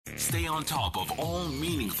Stay on top of all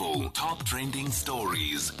meaningful, top trending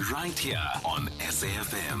stories right here on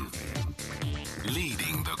SAFM.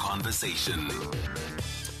 Leading the conversation.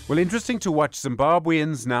 Well, interesting to watch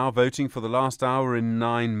Zimbabweans now voting for the last hour in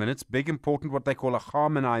 9 minutes. Big, important, what they call a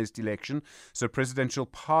harmonized election. So presidential,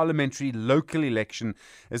 parliamentary, local election,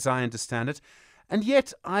 as I understand it. And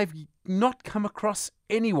yet I've not come across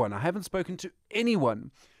anyone, I haven't spoken to anyone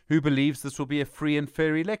who believes this will be a free and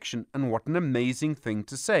fair election. And what an amazing thing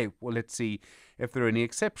to say. Well, let's see if there are any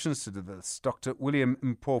exceptions to this. Dr. William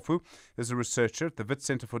Mpofu is a researcher at the Wits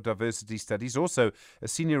Centre for Diversity Studies, also a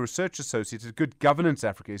senior research associate at Good Governance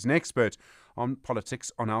Africa. He's an expert on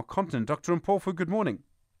politics on our continent. Dr. Mpofu, good morning.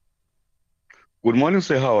 Good morning,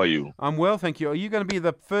 sir. How are you? I'm well, thank you. Are you going to be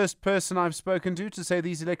the first person I've spoken to say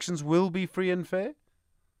these elections will be free and fair?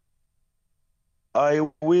 I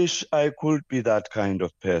wish I could be that kind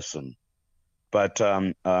of person, but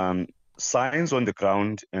signs on the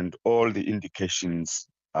ground and all the indications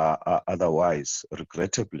are otherwise,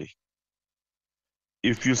 regrettably.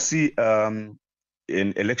 If you see an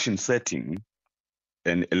election setting,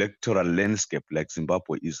 an electoral landscape like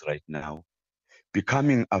Zimbabwe is right now,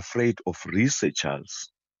 becoming afraid of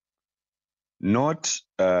researchers, not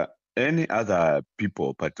any other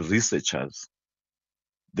people, but researchers,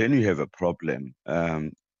 then you have a problem.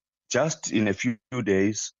 Just in a few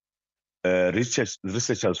days,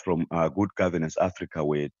 researchers from Good Governance Africa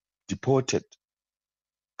were deported.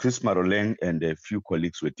 Chris Maroleng and a few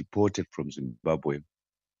colleagues were deported from Zimbabwe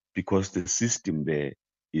because the system there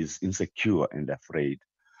is insecure and afraid.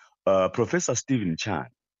 Professor Stephen Chan,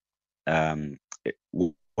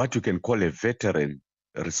 what you can call a veteran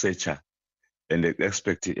researcher and an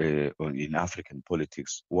expert in African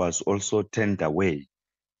politics, was also turned away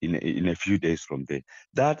in a few days from there.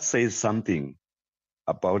 That says something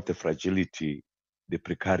about the fragility, the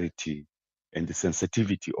precarity, and the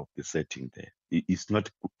sensitivity of the setting there. It's not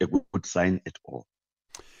a good sign at all.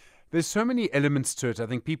 There's so many elements to it. I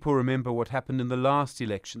think people remember what happened in the last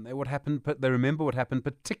election. They remember what happened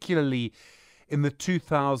particularly in the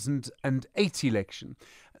 2008 election.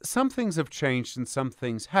 Some things have changed and some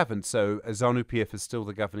things haven't. So ZANU-PF is still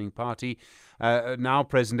the governing party. Now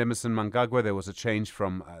President Emmerson Mnangagwa, there was a change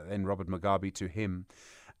from then Robert Mugabe to him.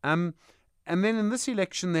 And then in this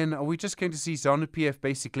election, then, are we just going to see ZANU-PF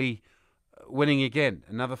basically winning again?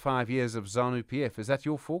 Another 5 years of ZANU-PF. Is that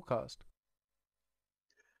your forecast?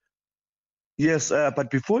 Yes, but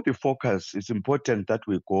before the forecast, it's important that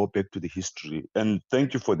we go back to the history. And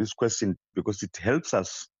thank you for this question, because it helps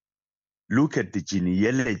us look at the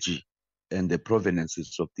genealogy and the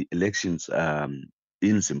provenances of the elections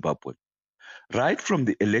in Zimbabwe. Right from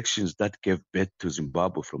the elections that gave birth to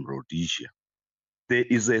Zimbabwe from Rhodesia, there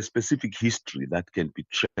is a specific history that can be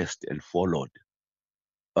traced and followed.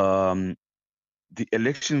 The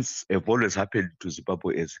elections have always happened to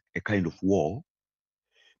Zimbabwe as a kind of war,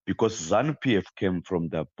 because ZANU-PF came from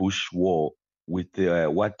the Bush War with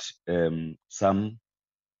what some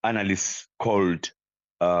analysts called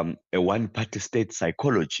a one-party state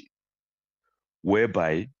psychology,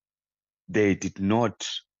 whereby they did not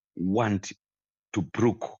want to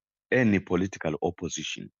brook any political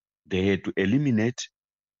opposition. They had to eliminate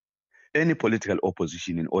any political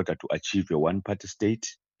opposition in order to achieve a one-party state,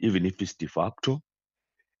 even if it's de facto,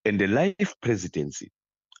 and a life presidency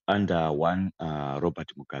under one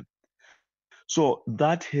Robert Mugabe. So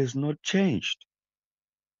that has not changed.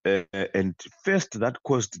 And first, that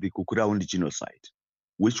caused the Kukuraundi genocide,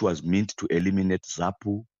 which was meant to eliminate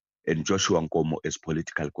ZAPU and Joshua Nkomo as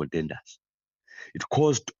political contenders. It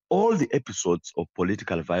caused all the episodes of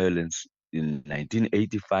political violence in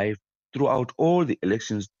 1985, throughout all the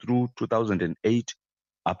elections through 2008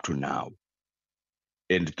 up to now,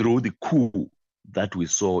 and through the coup that we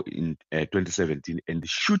saw in 2017 and the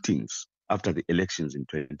shootings after the elections in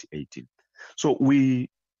 2018. So we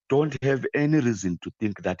don't have any reason to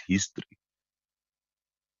think that history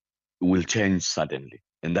will change suddenly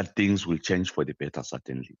and that things will change for the better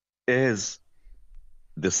suddenly, as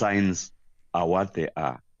the signs are what they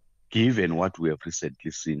are, given what we have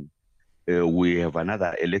recently seen. We have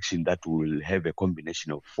another election that will have a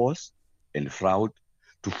combination of force and fraud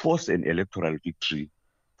to force an electoral victory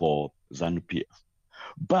for ZANU-PF.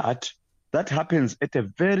 But that happens at a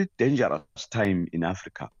very dangerous time in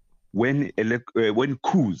Africa, when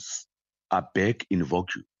coups are back in vogue.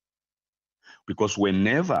 Because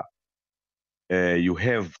whenever you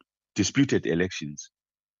have disputed elections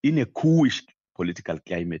in a coup-ish political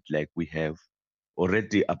climate like we have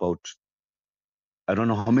already, about, I don't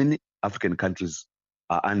know how many African countries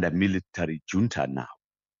are under military junta now.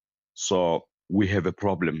 So we have a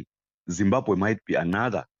problem. Zimbabwe might be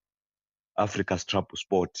another Africa's trouble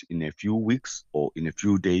spot in a few weeks or in a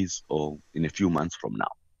few days or in a few months from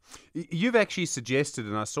now. You've actually suggested,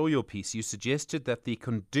 and I saw your piece, you suggested that the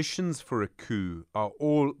conditions for a coup are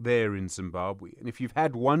all there in Zimbabwe. And if you've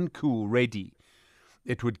had one coup ready,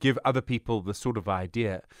 it would give other people the sort of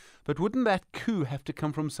idea. But wouldn't that coup have to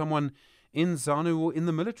come from someone in ZANU or in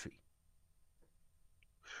the military?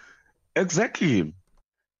 Exactly.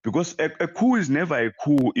 Because a coup is never a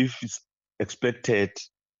coup if it's expected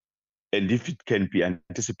and if it can be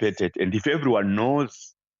anticipated and if everyone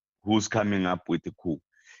knows who's coming up with the coup.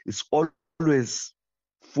 It's always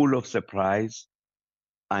full of surprise,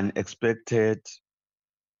 unexpected,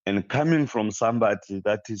 and coming from somebody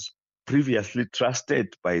that is previously trusted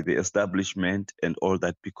by the establishment and all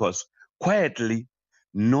that, because quietly,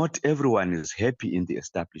 not everyone is happy in the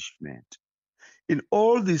establishment. In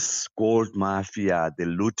all this gold mafia, the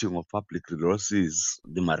looting of public resources,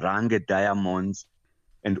 the Marange diamonds,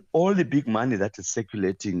 and all the big money that is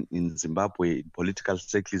circulating in Zimbabwe in political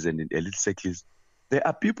circles and in elite circles, there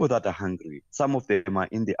are people that are hungry. Some of them are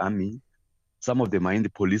in the army, some of them are in the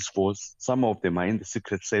police force, some of them are in the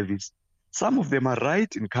secret service, some of them are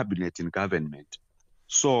right in cabinet, in government.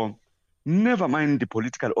 So never mind the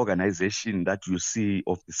political organization that you see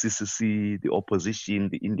of the CCC, the opposition,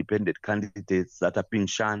 the independent candidates that are being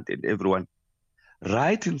shunned and everyone.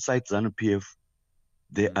 Right inside ZANU-PF,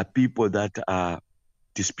 there are people that are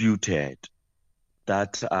disputed,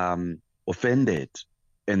 that offended,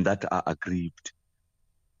 and that are aggrieved.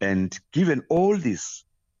 And given all this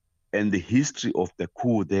and the history of the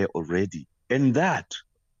coup there already, and that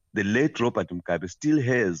the late Robert Mugabe still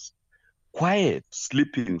has quiet,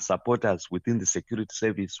 sleeping supporters within the security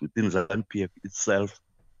service, within ZANU-PF itself,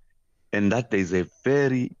 and that there is a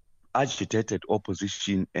very agitated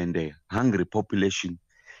opposition and a hungry population,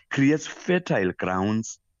 creates fertile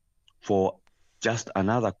grounds for just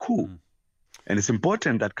another coup. And it's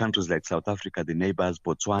important that countries like South Africa, the neighbors,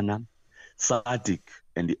 Botswana, SADC,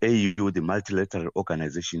 and the AU, the multilateral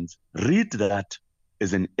organizations, read that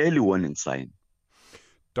as an early warning sign.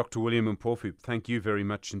 Dr. William Mpofu, thank you very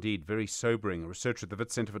much indeed. Very sobering. A researcher at the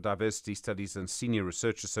Wits Centre for Diversity Studies and Senior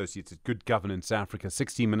Research Associate at Good Governance Africa.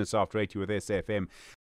 16 minutes after 8 with SAFM.